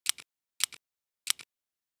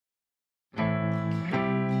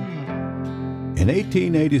In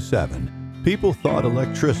 1887, people thought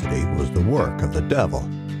electricity was the work of the devil.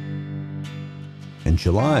 In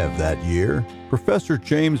July of that year, Professor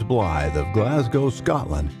James Blythe of Glasgow,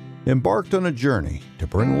 Scotland, embarked on a journey to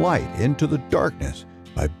bring light into the darkness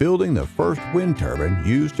by building the first wind turbine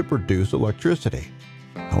used to produce electricity.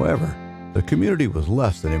 However, the community was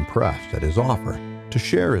less than impressed at his offer to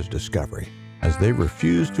share his discovery, as they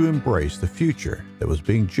refused to embrace the future that was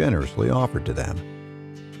being generously offered to them.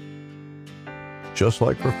 Just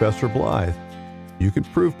like Professor Blythe, you can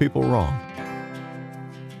prove people wrong.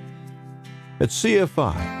 At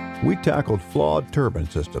CFI, we tackled flawed turbine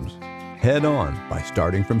systems head-on by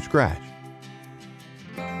starting from scratch.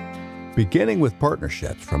 Beginning with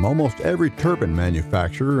partnerships from almost every turbine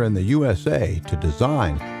manufacturer in the USA to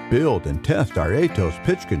design, build, and test our ATOS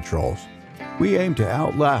pitch controls, we aim to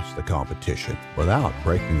outlast the competition without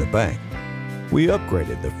breaking the bank. We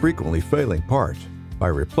upgraded the frequently failing parts by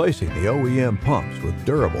replacing the OEM pumps with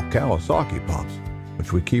durable Kawasaki pumps,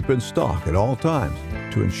 which we keep in stock at all times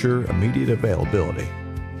to ensure immediate availability.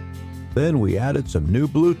 Then we added some new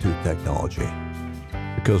Bluetooth technology,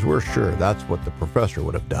 because we're sure that's what the professor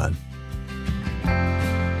would have done.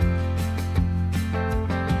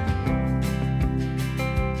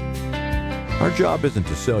 Our job isn't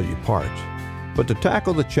to sell you parts, but to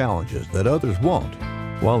tackle the challenges that others won't,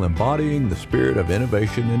 while embodying the spirit of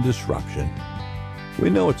innovation and disruption. We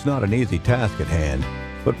know it's not an easy task at hand,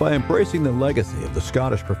 but by embracing the legacy of the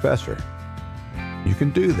Scottish professor, you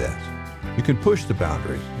can do this. You can push the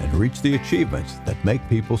boundaries and reach the achievements that make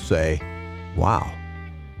people say, wow.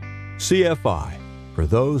 CFI, for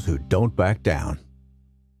those who don't back down.